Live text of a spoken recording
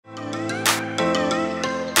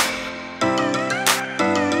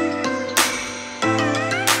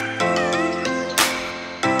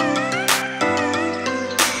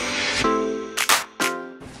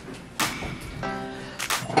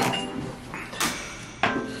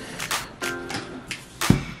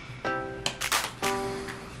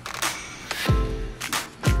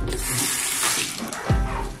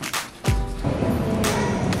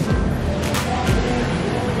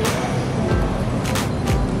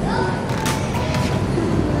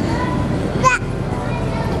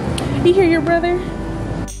You hear your brother?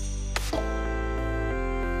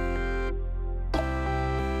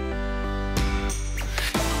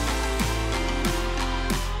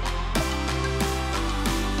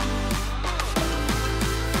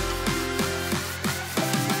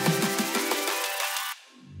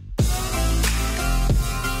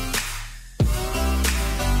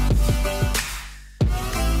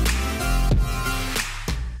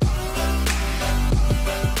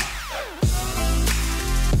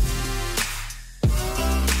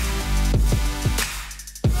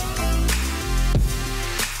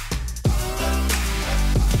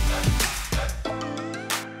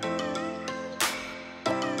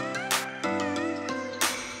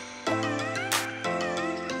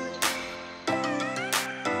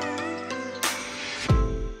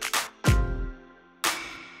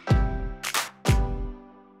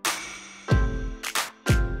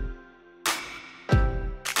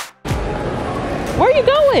 Where are you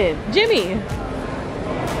going, Jimmy?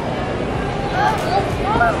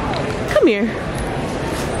 Come here.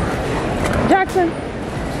 Jackson.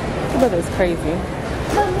 Your brother's crazy. You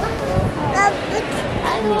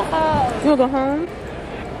wanna go home?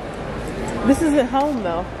 This isn't home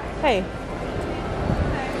though. Hey.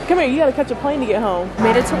 Come here, you gotta catch a plane to get home.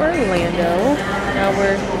 Made it to Orlando. Now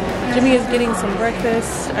Jimmy is getting some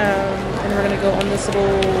breakfast, and we're gonna go on this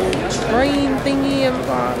little train thingy and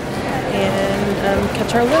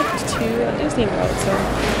catch our lift to Disney World. So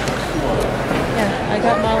yeah, I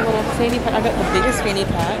got my little fanny pack. I got the biggest fanny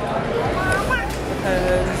pack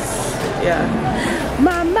because yeah.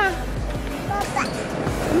 Mama,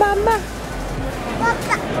 mama.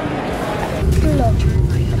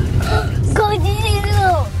 Go Disney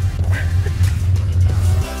World.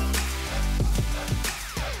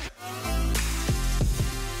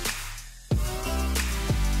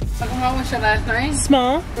 What was your last name?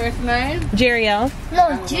 Small. First name? Jeriel.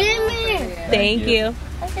 No, Jimmy. Thank you.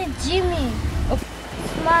 I said Jimmy. Oh.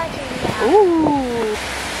 Smart. Ooh.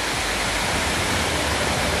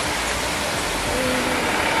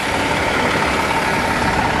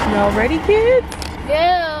 Y'all ready, kids?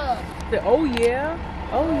 Yeah. Oh yeah.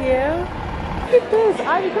 Oh yeah. Look at this.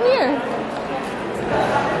 Ivy, come here.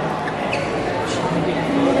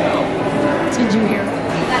 Did you hear?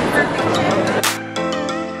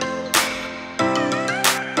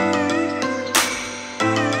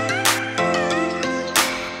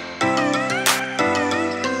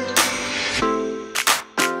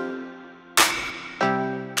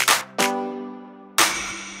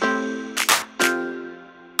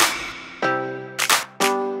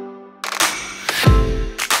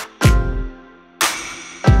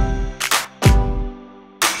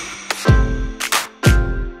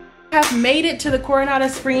 Have made it to the Coronado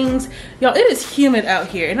Springs. Y'all, it is humid out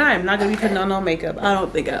here and I am not gonna be putting on no makeup. I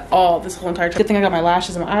don't think at all this whole entire trip. Good thing I got my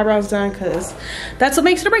lashes and my eyebrows done because that's what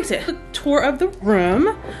makes it or breaks it. Tour of the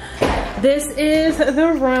room. This is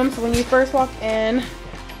the room. So when you first walk in,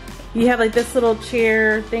 you have like this little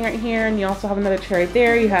chair thing right here, and you also have another chair right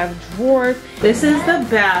there. You have drawers. This is the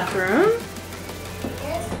bathroom.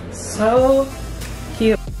 So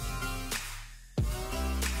cute.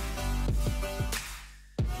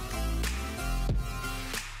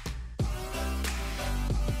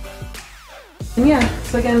 And yeah,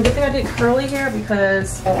 so again, good thing I did curly hair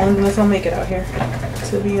because I'm gonna make it out here.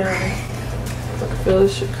 To be honest, I can feel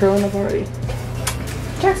this shit curling up already.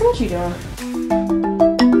 Jackson, what you doing?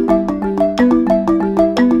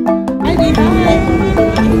 Ivy, hi.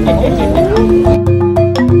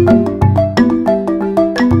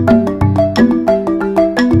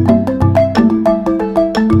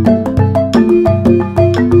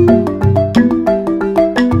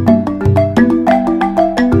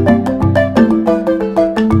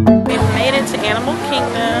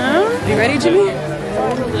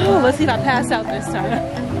 Let's see if I pass out this time.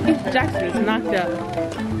 Jackson is knocked up.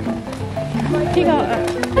 He go,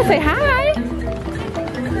 say hi.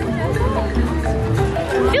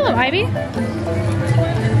 Hello, Ivy.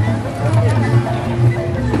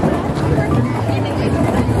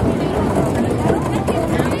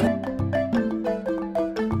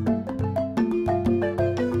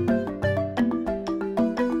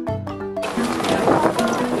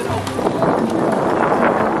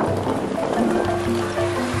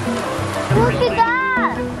 Look at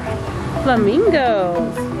that.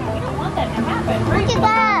 Flamingos. Look at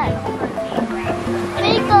that.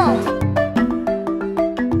 Flamingos.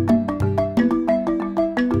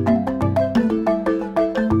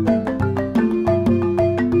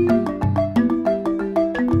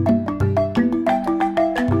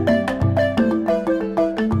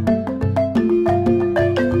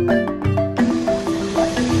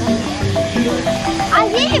 I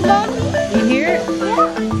hear you, Mom.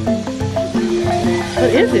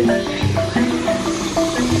 is it?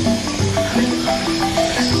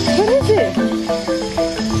 What is it?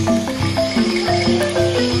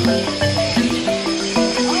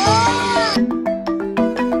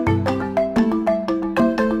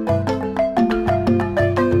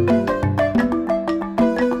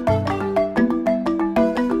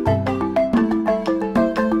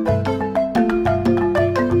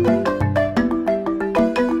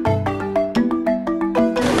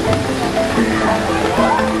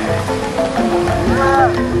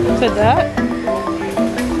 Said that?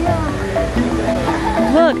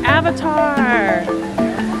 Look, Avatar.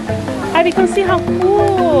 Ivy, come see how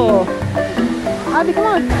cool. Ivy, come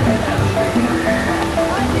on.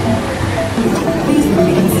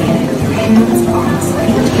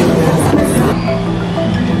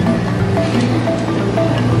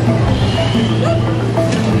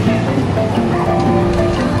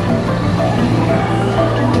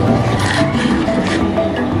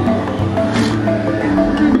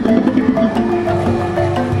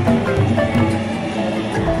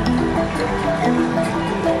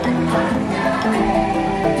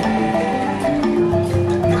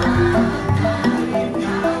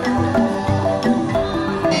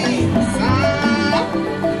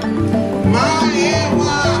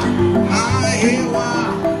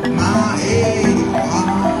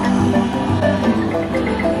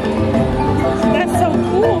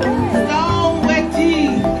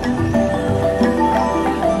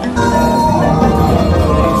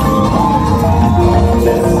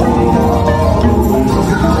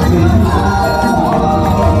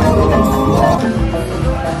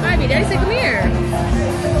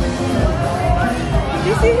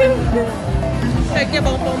 Shake your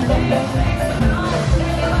bum bum bum bum.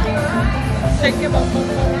 Shake your bum bum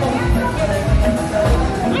bum bum.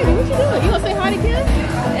 Ivy, what you doing? You gonna say hi to Kim?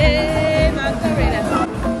 Hey, Margarita.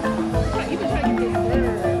 You been trying to get this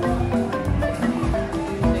dinner.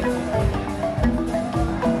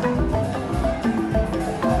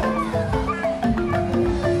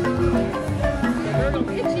 The girl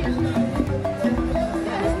gonna get you.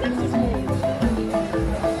 Yeah, what's next is me.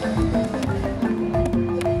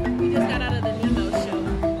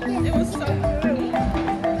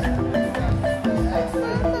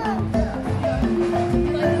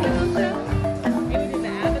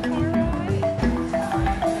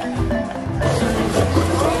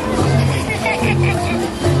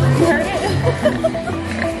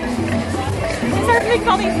 Making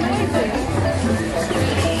all these noises.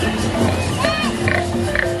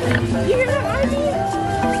 You hear that, Ivy?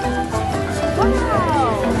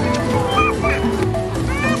 Wow.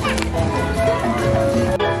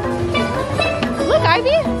 Look,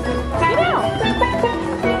 Ivy. Get out.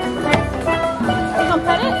 You gonna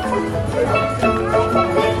pet it?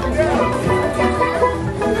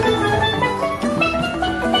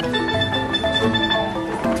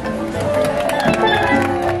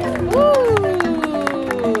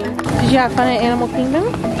 Did you have fun at Animal Kingdom?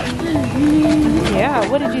 Yeah,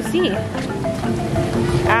 what did you see?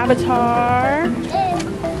 Avatar.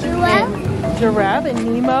 Giraffe? Giraffe and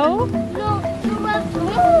Nemo? No, giraffe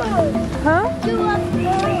gone. Huh? Giraffe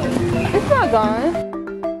gone. It's not gone.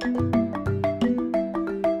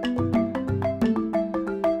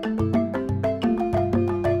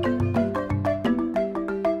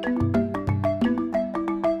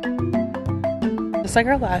 Just like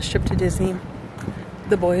our last trip to Disney,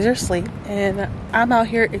 the boys are asleep and I'm out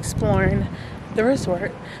here exploring the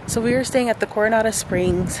resort. So we are staying at the Coronado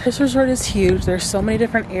Springs. This resort is huge. There's so many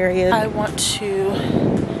different areas. I want to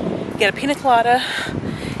get a pina colada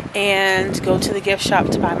and go to the gift shop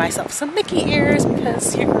to buy myself some Mickey ears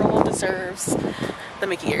because your girl deserves the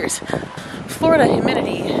Mickey ears. Florida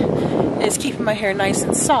humidity is keeping my hair nice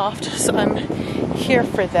and soft, so I'm here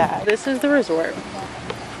for that. This is the resort.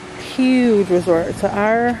 Huge resort. So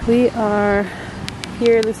we are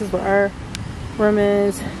here. This is where our room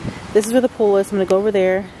is. This is where the pool is. I'm gonna go over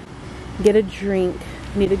there, get a drink.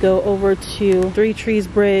 I need to go over to Three Trees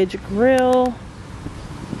Bridge Grill,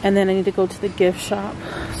 and then I need to go to the gift shop.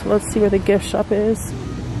 So let's see where the gift shop is.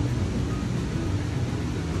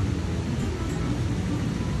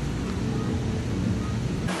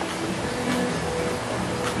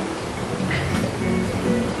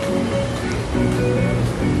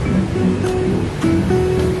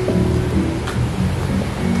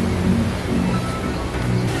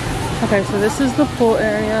 Okay, so this is the pool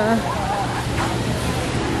area.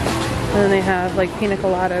 And then they have like pina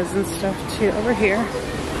coladas and stuff too over here.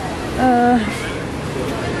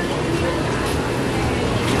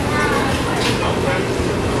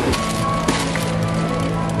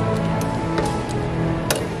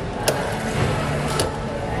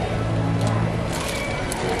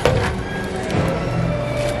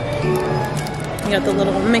 You got the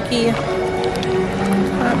little Mickey.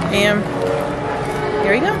 And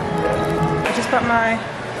here we go. I just bought my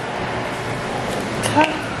cup.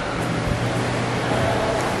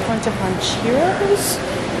 Went to Rancheros,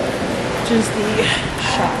 which is the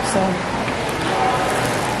shop. So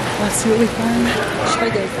let's see what we find. Should I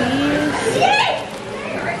get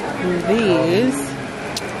these,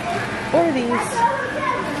 or these?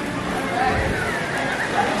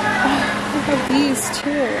 Oh, I have these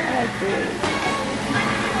too. I like these.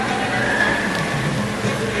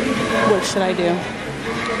 What should I do?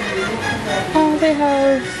 Oh, they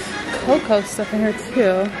have cocoa stuff in here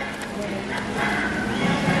too.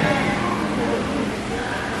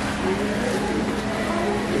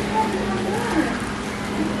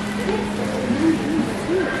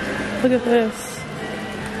 Look at this.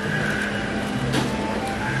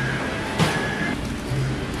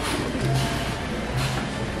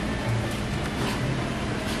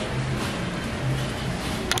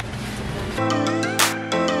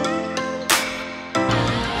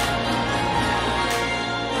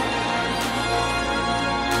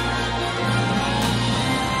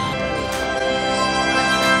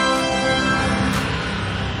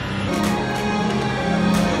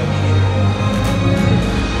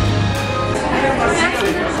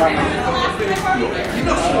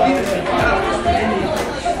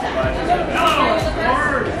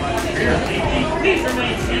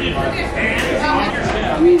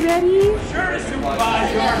 Are you ready? Sure,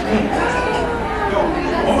 supervisor.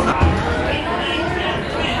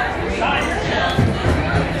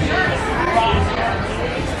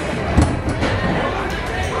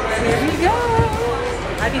 Here we go.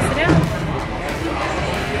 Ivy, sit down.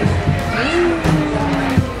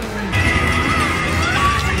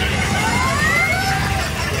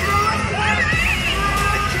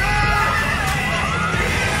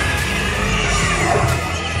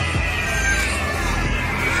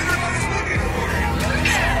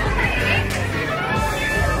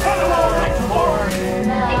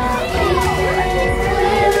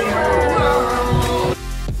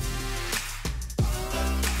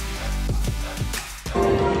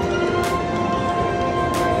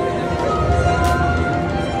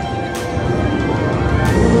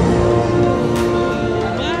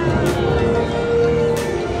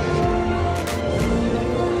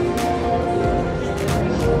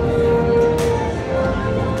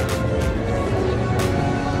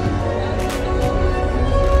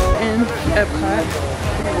 Epcot.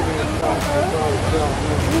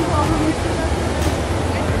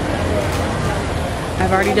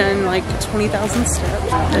 I've already done like 20,000 steps.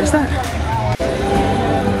 There's that.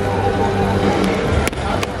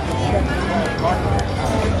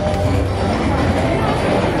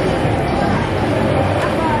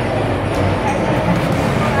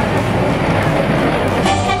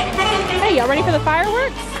 Hey, y'all ready for the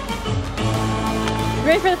fireworks?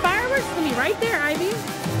 Ready for the fireworks? It's gonna be right there, Ivy.